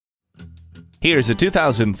Here's a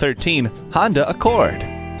 2013 Honda Accord.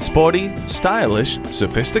 Sporty, stylish,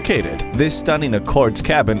 sophisticated. This stunning Accord's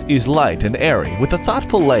cabin is light and airy with a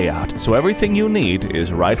thoughtful layout, so everything you need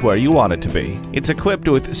is right where you want it to be. It's equipped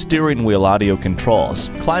with steering wheel audio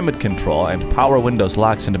controls, climate control, and power windows,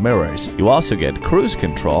 locks, and mirrors. You also get cruise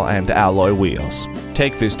control and alloy wheels.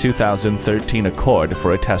 Take this 2013 Accord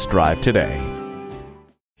for a test drive today.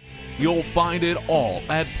 You'll find it all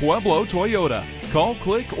at Pueblo Toyota. Call,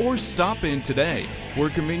 click, or stop in today. We're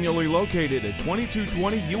conveniently located at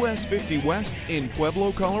 2220 US 50 West in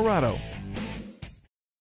Pueblo, Colorado.